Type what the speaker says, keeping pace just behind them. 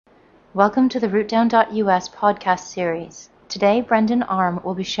Welcome to the RootDown.us podcast series. Today, Brendan Arm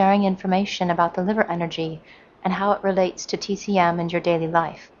will be sharing information about the liver energy and how it relates to TCM in your daily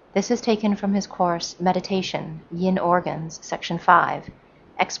life. This is taken from his course, Meditation, Yin Organs, Section 5,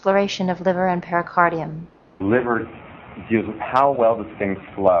 Exploration of Liver and Pericardium. Liver deals with how well does things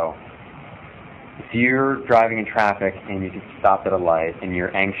flow. If you're driving in traffic and you get stopped at a light and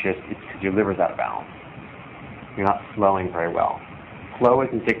you're anxious, it's because your liver's out of balance. You're not flowing very well. Flow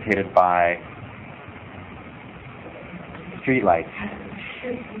isn't dictated by street lights.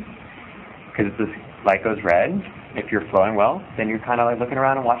 Because if this light goes red, if you're flowing well, then you're kind of like looking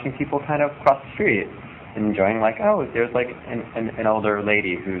around and watching people kind of cross the street and enjoying like, oh, there's like an older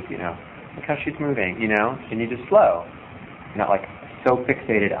lady who's, look how she's moving, and you just flow. You're not like so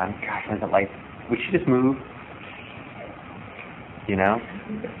fixated on, gosh, when's that light? Would she just move?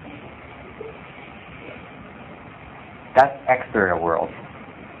 That's exterior world.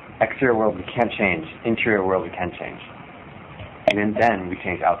 Exterior world we can't change. Interior world we can change. And then we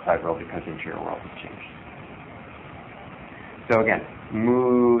change outside world because interior world has changed. So again,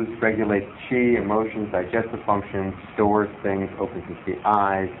 moves, regulates chi, emotions, digestive functions, stores things, opens the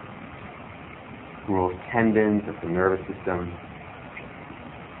eyes, rules tendons of the nervous system,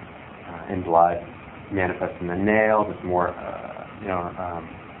 and blood, manifests in the nails. It's more,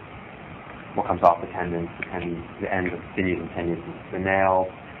 what comes off the tendons, the ends of the sinews and tendons into the nails.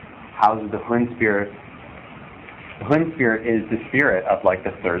 Houses the Hun spirit. The Hun spirit is the spirit of like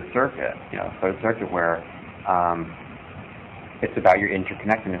the third circuit, third circuit where it's about your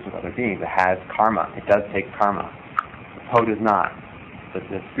interconnectedness with other beings. It has karma. It does take karma. The Po does not. But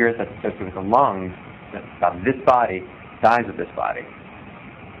the spirit that's associated with the lungs, that's about this body, dies with this body.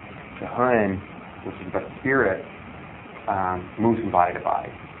 The Hun, which is about the spirit, moves from body to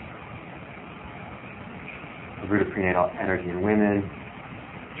body. The root of prenatal energy in women,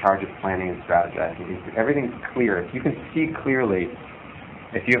 charge of planning and strategizing. Everything's clear. If you can see clearly,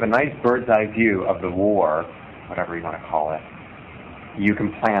 if you have a nice bird's eye view of the war, whatever you want to call it, you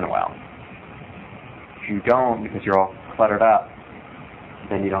can plan well. If you don't, because you're all cluttered up,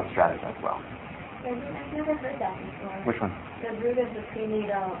 then you don't strategize well. I've never heard that before. Which one? The root of the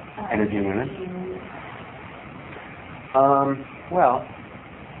prenatal energy in women? Well,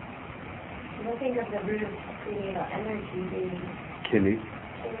 I think of the root of prenatal energy being kidneys.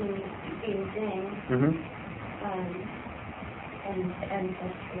 Being yin, and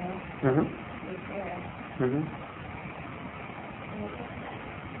ancestral.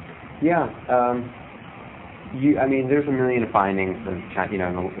 Yeah. There's a million findings, and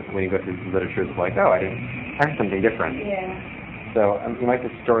when you go through the literature, it's like, oh, I heard something different. Yeah. So you might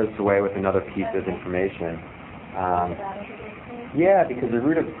just store this away with another piece of information. Yeah, because the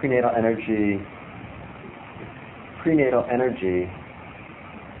root of prenatal energy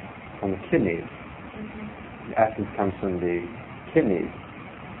from the kidneys. The essence comes from the kidneys.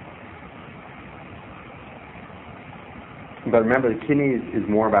 But remember, the kidneys is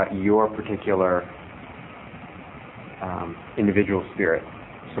more about your particular individual spirit.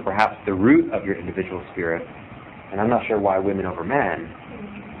 So perhaps the root of your individual spirit, and I'm not sure why women over men.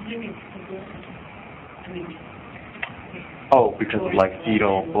 Oh, because of like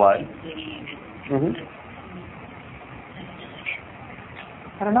fetal blood?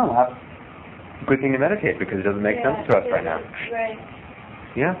 I don't know. Good thing to meditate because it doesn't make sense to us right now. Right.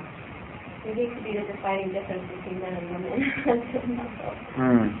 Yeah? Maybe it could be the defining difference between men and women.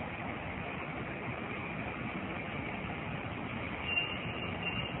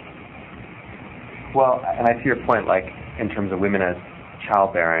 Well, and I see your point, like, in terms of women as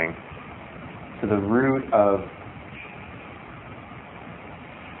childbearing. So the root of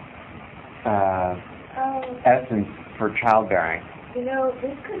essence for childbearing.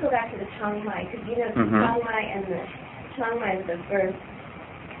 This could go back to the Chiang Mai, because Chiang Mai and the Chiang Mai is the first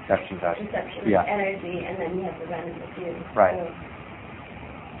perception of energy, and then you have the Ren and the Fu. Right. So,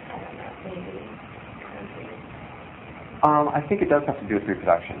 I don't know, maybe. I think it does have to do with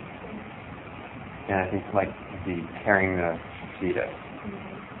reproduction. And I think like the carrying the fetus.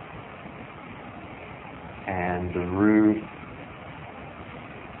 And the root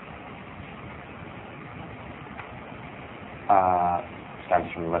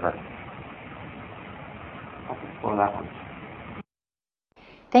stems from the liver. I'll explore that one.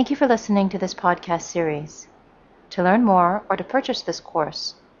 Thank you for listening to this podcast series. To learn more or to purchase this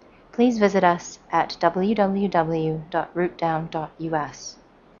course, please visit us at www.rootdown.us.